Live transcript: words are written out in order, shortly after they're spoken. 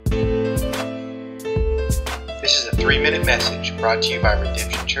This is a 3-minute message brought to you by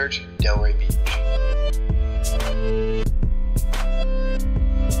Redemption Church, Delray Beach.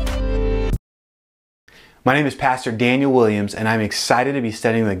 My name is Pastor Daniel Williams, and I'm excited to be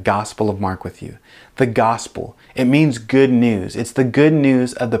studying the Gospel of Mark with you. The Gospel, it means good news. It's the good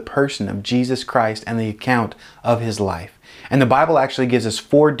news of the person of Jesus Christ and the account of His life. And the Bible actually gives us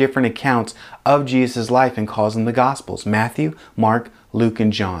 4 different accounts of Jesus' life and calls them the Gospels: Matthew, Mark, Luke,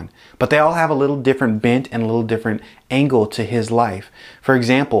 and John. But they all have a little different bent and a little different angle to His life. For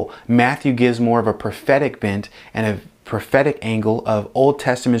example, Matthew gives more of a prophetic bent and a prophetic angle of Old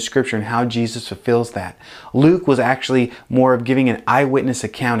Testament scripture and how Jesus fulfills that. Luke was actually more of giving an eyewitness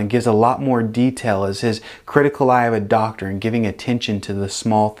account and gives a lot more detail as his critical eye of a doctor and giving attention to the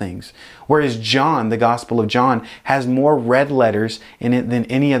small things. Whereas John, the Gospel of John, has more red letters in it than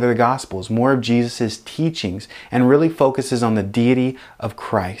any other Gospels, more of Jesus' teachings, and really focuses on the deity of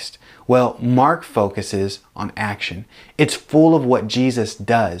Christ. Well, Mark focuses on action. It's full of what Jesus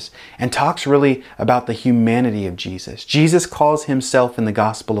does and talks really about the humanity of Jesus. Jesus calls Himself in the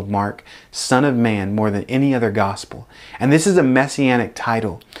Gospel of Mark, Son of Man, more than any other gospel. And this is a messianic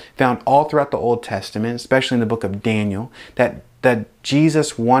title found all throughout the Old Testament, especially in the book of Daniel, that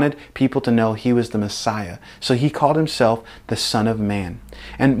Jesus wanted people to know He was the Messiah. So He called Himself the Son of Man.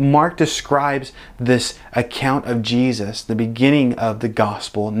 And Mark describes this account of Jesus, the beginning of the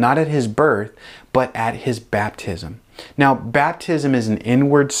gospel, not at His birth, but at His baptism. Now, baptism is an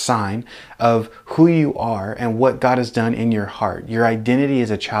inward sign of who you are and what God has done in your heart. Your identity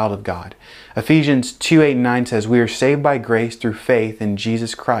as a child of God. Ephesians 2:8-9 says, "We are saved by grace through faith in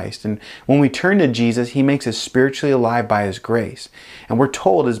Jesus Christ." And when we turn to Jesus, He makes us spiritually alive by His grace. And we're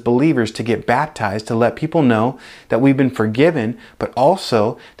told as believers to get baptized to let people know that we've been forgiven, but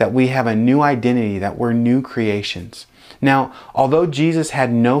also that we have a new identity, that we're new creations. Now, although Jesus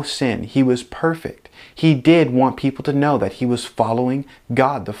had no sin, He was perfect. He did want people to know that He was following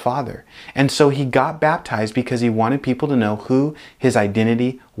God the Father. And so He got baptized because He wanted people to know who His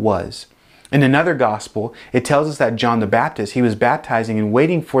identity was. In another gospel, it tells us that John the Baptist, he was baptizing and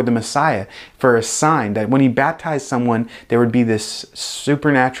waiting for the Messiah, for a sign that when he baptized someone, there would be this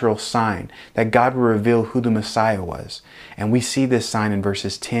supernatural sign that God would reveal who the Messiah was. And we see this sign in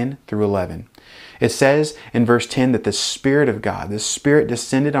verses 10 through 11. It says in verse 10 that the Spirit of God, the Spirit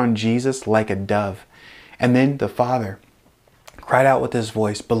descended on Jesus like a dove. And then the Father cried out with His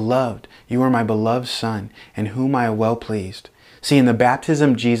voice, "Beloved, you are my beloved Son, in whom I am well pleased." See, in the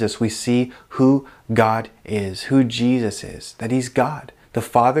baptism of Jesus, we see who God is, who Jesus is, that He's God, the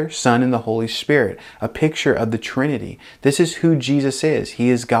Father, Son, and the Holy Spirit, a picture of the Trinity. This is who Jesus is. He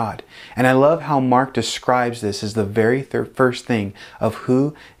is God. And I love how Mark describes this as the very first thing of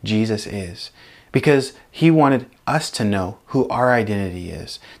who Jesus is, because He wanted us to know who our identity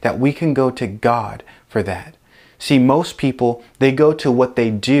is, that we can go to God for that. See, most people, they go to what they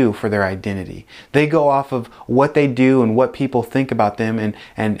do for their identity. They go off of what they do and what people think about them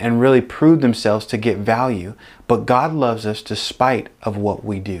and really prove themselves to get value. But God loves us despite of what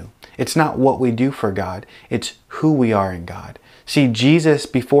we do. It's not what we do for God, it's who we are in God. See, Jesus,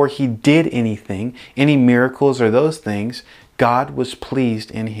 before He did anything, any miracles or those things, God was pleased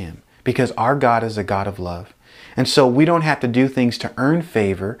in Him, because our God is a God of love. And so we don't have to do things to earn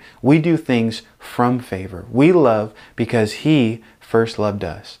favor. We do things from favor. We love because He first loved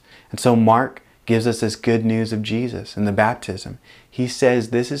us. And so Mark gives us this good news of Jesus in the baptism. He says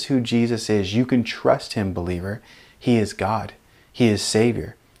this is who Jesus is. You can trust Him, believer. He is God. He is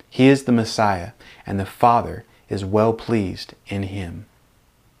Savior. He is the Messiah. And the Father is well pleased in Him.